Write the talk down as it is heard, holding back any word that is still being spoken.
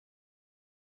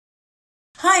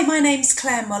Hi, my name's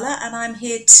Claire Muller and I'm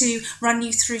here to run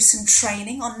you through some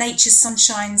training on Nature's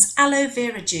Sunshine's aloe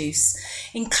vera juice,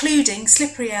 including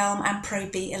slippery elm and Pro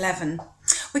B11.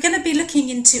 We're going to be looking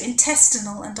into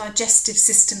intestinal and digestive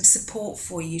system support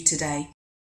for you today.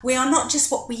 We are not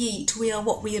just what we eat, we are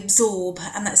what we absorb,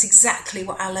 and that's exactly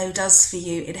what aloe does for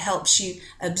you. It helps you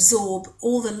absorb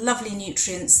all the lovely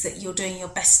nutrients that you're doing your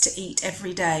best to eat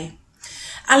every day.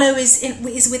 Aloe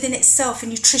is within itself a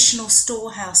nutritional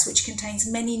storehouse which contains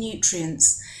many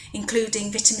nutrients,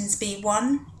 including vitamins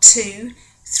B1, 2,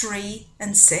 3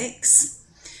 and 6,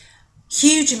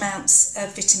 huge amounts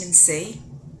of vitamin C,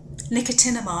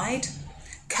 niacinamide,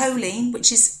 choline,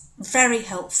 which is very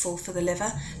helpful for the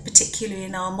liver, particularly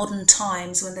in our modern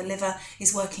times when the liver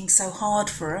is working so hard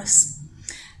for us,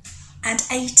 and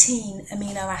 18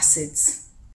 amino acids.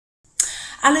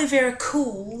 Aloe vera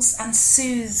cools and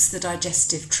soothes the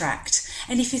digestive tract,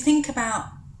 and if you think about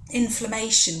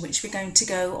inflammation, which we're going to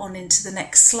go on into the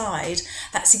next slide,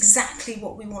 that's exactly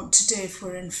what we want to do if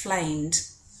we're inflamed.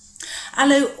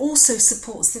 Aloe also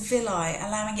supports the villi,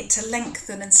 allowing it to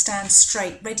lengthen and stand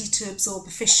straight, ready to absorb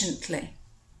efficiently.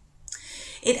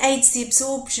 It aids the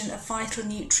absorption of vital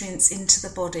nutrients into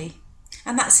the body,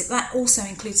 and that also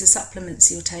includes the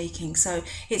supplements you're taking, so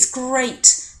it's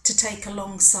great to take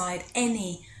alongside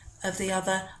any of the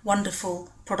other wonderful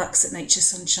products that Nature's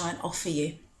Sunshine offer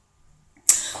you.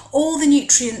 All the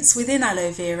nutrients within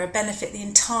aloe vera benefit the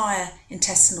entire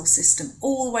intestinal system,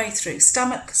 all the way through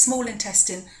stomach, small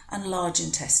intestine and large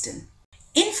intestine.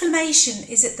 Inflammation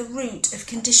is at the root of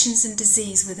conditions and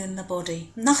disease within the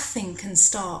body. Nothing can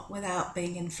start without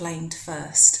being inflamed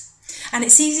first. And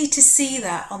it's easy to see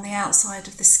that on the outside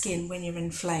of the skin when you're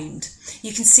inflamed.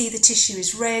 You can see the tissue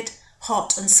is red,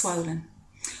 hot and swollen.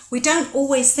 We don't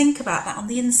always think about that on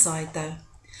the inside though.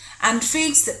 And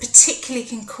foods that particularly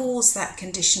can cause that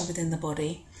condition within the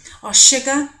body are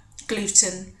sugar,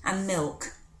 gluten and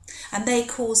milk. And they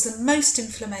cause the most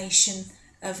inflammation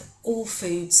of all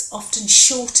foods, often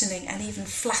shortening and even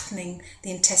flattening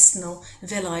the intestinal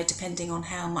villi depending on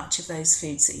how much of those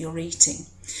foods that you're eating.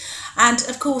 And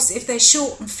of course, if they're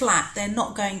short and flat, they're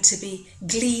not going to be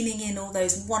gleaning in all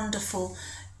those wonderful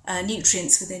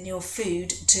nutrients within your food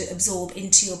to absorb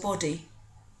into your body.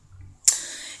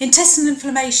 Intestinal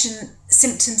inflammation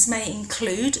symptoms may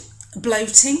include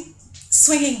bloating,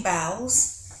 swinging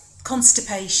bowels,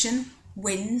 constipation,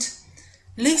 wind,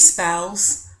 loose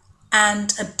bowels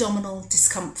and abdominal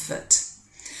discomfort.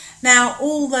 Now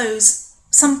all those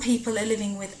some people are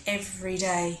living with every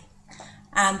day,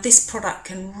 and this product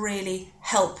can really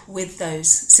help with those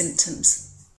symptoms.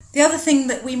 The other thing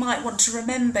that we might want to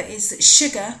remember is that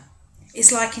sugar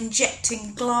is like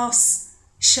injecting glass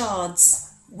shards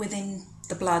within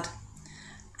the blood,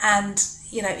 and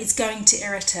it's going to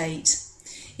irritate.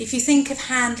 If you think of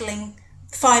handling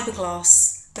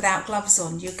fiberglass without gloves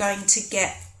on, you're going to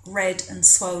get red and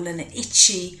swollen and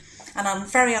itchy and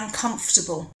very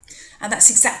uncomfortable, and that's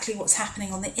exactly what's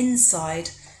happening on the inside,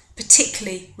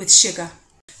 particularly with sugar.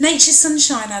 Nature's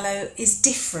Sunshine aloe is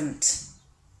different.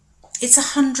 It's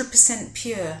 100%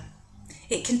 pure.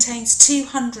 It contains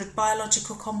 200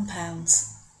 biological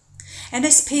compounds.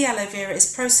 NSP aloe vera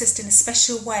is processed in a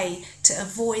special way to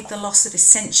avoid the loss of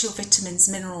essential vitamins,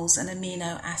 minerals and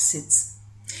amino acids.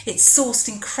 It's sourced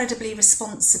incredibly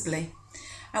responsibly.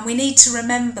 And we need to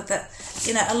remember that,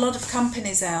 a lot of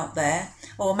companies out there,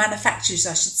 or manufacturers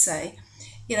I should say,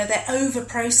 they're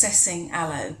over-processing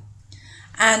aloe.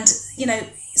 And,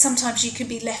 sometimes you can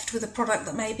be left with a product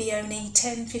that may be only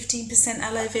 10-15%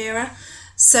 aloe vera.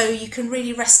 So you can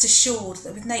really rest assured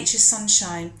that with Nature's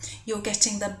Sunshine, you're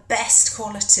getting the best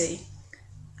quality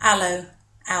aloe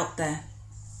out there.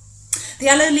 The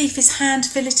aloe leaf is hand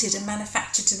filleted and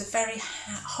manufactured to the very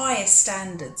highest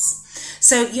standards.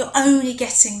 So you're only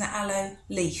getting the aloe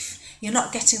leaf. You're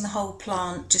not getting the whole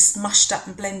plant just mushed up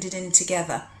and blended in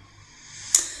together.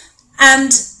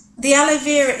 And the aloe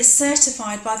vera is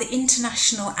certified by the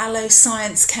International Aloe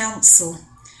Science Council,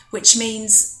 which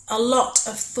means a lot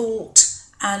of thought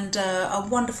and a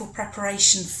wonderful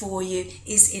preparation for you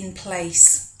is in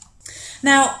place.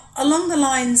 Now, along the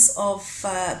lines of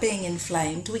being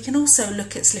inflamed, we can also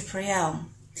look at slippery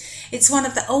elm. It's one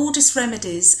of the oldest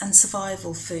remedies and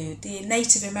survival food. The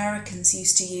Native Americans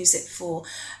used to use it for,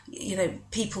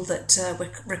 people that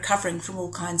were recovering from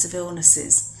all kinds of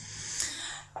illnesses.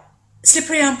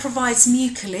 Slippery elm provides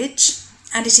mucilage,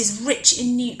 and it is rich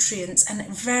in nutrients and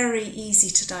very easy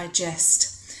to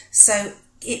digest. So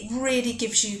it really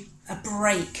gives you a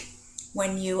break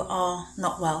when you are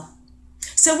not well.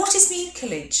 So what is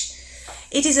mucilage?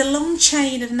 It is a long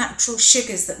chain of natural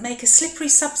sugars that make a slippery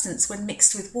substance when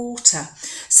mixed with water.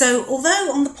 So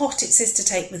although on the pot it says to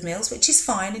take with meals, which is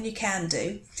fine and you can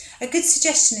do, a good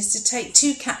suggestion is to take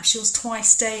 2 capsules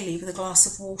twice daily with a glass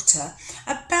of water,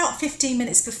 about 15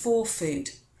 minutes before food.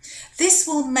 This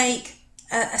will make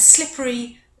a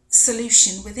slippery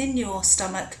solution within your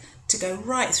stomach to go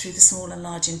right through the small and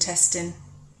large intestine.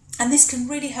 And this can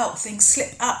really help things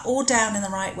slip up or down in the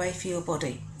right way for your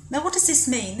body. Now, what does this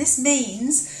mean? This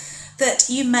means that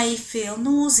you may feel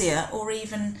nausea, or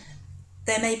even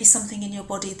there may be something in your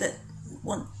body that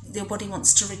your body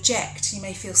wants to reject. You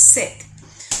may feel sick.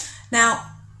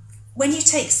 Now, when you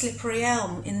take slippery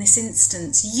elm in this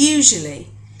instance, usually,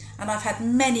 and I've had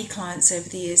many clients over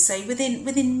the years say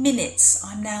within minutes,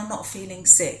 I'm now not feeling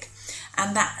sick.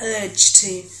 And that urge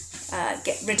to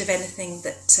get rid of anything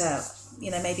that,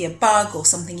 maybe a bug or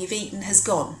something you've eaten has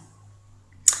gone.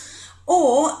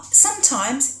 Or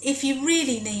sometimes if you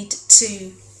really need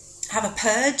to have a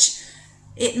purge,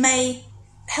 it may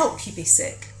help you be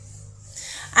sick.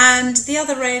 And the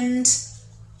other end,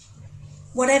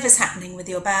 whatever's happening with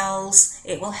your bowels,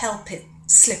 it will help it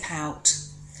slip out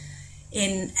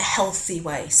in a healthy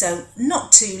way. So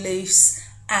not too loose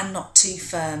and not too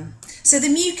firm. So the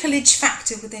mucilage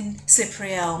factor within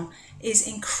slippery elm is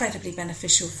incredibly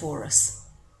beneficial for us.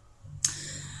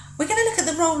 We're going to look at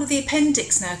the role of the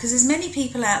appendix now, because there's many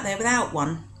people out there without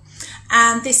one,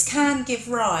 and this can give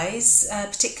rise,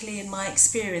 particularly in my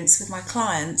experience with my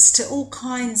clients, to all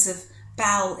kinds of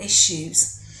bowel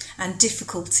issues and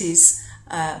difficulties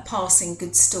passing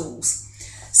good stools.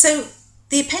 So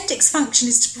the appendix function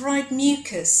is to provide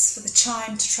mucus for the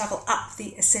chyme to travel up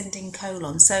the ascending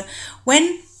colon. So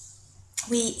when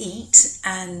we eat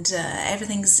and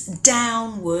everything's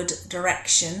downward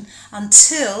direction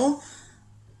until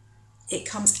it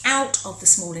comes out of the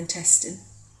small intestine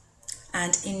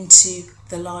and into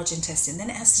the large intestine. Then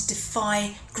it has to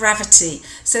defy gravity.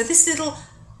 So this little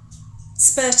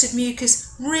spurt of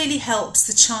mucus really helps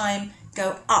the chyme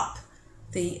go up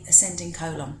the ascending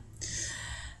colon.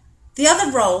 The other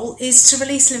role is to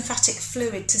release lymphatic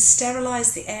fluid to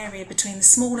sterilise the area between the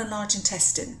small and large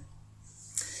intestine.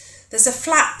 There's a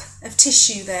flap of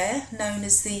tissue there known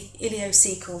as the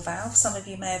ileocecal valve. Some of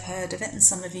you may have heard of it and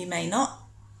some of you may not.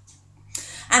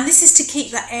 And this is to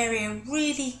keep that area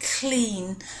really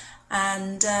clean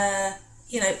and,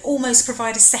 almost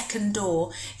provide a second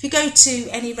door. If you go to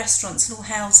any restaurants and all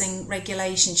housing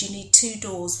regulations, you need 2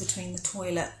 doors between the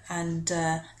toilet and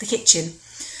the kitchen.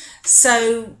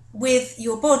 So with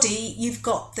your body, you've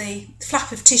got the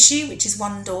flap of tissue, which is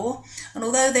 1 door. And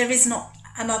although there is not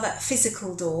another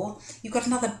physical door, you've got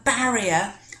another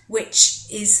barrier, which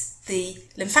is the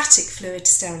lymphatic fluid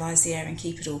to sterilise the air and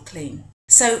keep it all clean.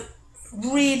 So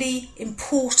really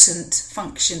important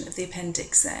function of the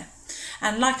appendix there.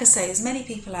 And like I say, there's many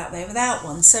people out there without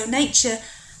one. So nature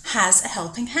has a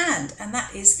helping hand, and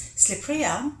that is slippery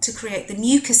elm to create the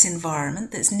mucus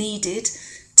environment that's needed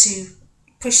to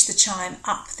push the chyme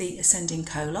up the ascending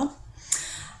colon,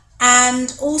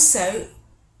 and also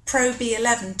Pro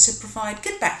B11 to provide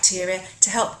good bacteria to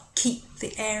help keep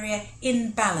the area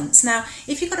in balance. Now,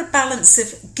 if you've got a balance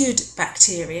of good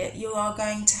bacteria, you are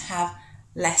going to have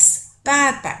less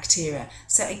bad bacteria.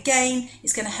 So again,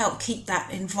 it's going to help keep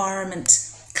that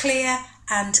environment clear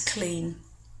and clean.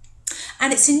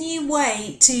 And it's a new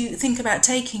way to think about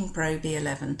taking Pro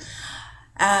B11.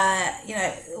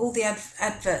 All the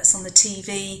adverts on the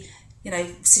TV,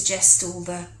 suggest all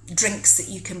the drinks that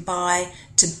you can buy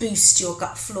to boost your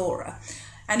gut flora.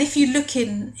 And if you look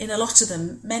in a lot of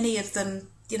them, many of them,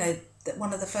 that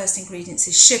one of the first ingredients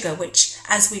is sugar, which,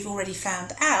 as we've already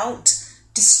found out,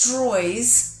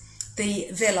 destroys the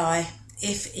villi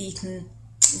if eaten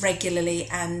regularly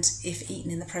and if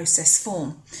eaten in the processed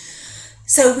form.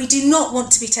 So we do not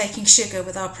want to be taking sugar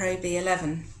with our Pro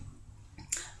B11.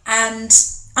 And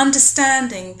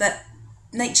understanding that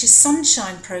Nature's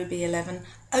Sunshine Pro B11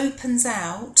 opens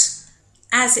out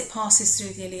as it passes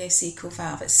through the ileocecal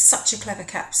valve. It's such a clever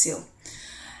capsule.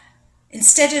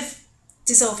 Instead of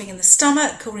dissolving in the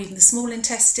stomach or even the small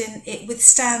intestine, it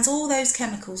withstands all those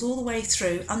chemicals all the way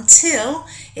through until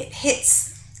it hits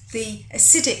the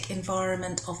acidic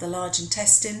environment of the large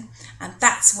intestine, and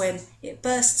that's when it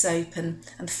bursts open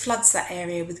and floods that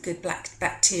area with good black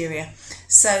bacteria.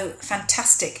 So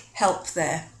fantastic help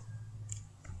there.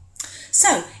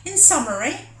 So in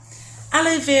summary,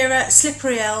 aloe vera,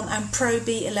 slippery elm and Pro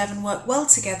B11 work well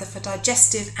together for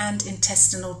digestive and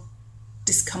intestinal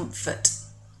discomfort.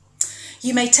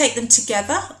 You may take them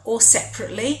together or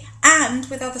separately and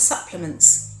with other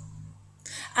supplements.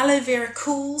 Aloe vera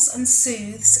cools and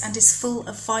soothes and is full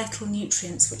of vital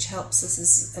nutrients which helps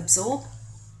us absorb.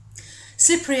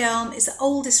 Slippery elm is the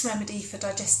oldest remedy for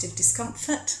digestive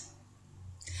discomfort,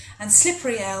 and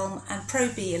slippery elm and Pro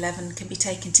B11 can be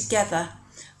taken together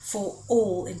for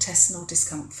all intestinal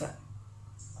discomfort.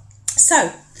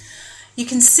 So you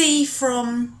can see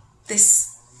from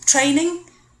this training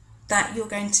that you're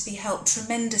going to be helped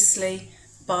tremendously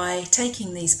by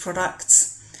taking these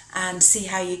products, and see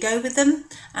how you go with them.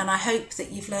 And I hope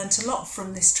that you've learnt a lot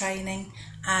from this training,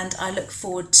 and I look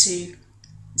forward to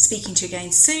speaking to you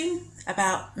again soon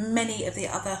about many of the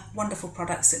other wonderful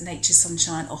products that Nature's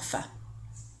Sunshine offer.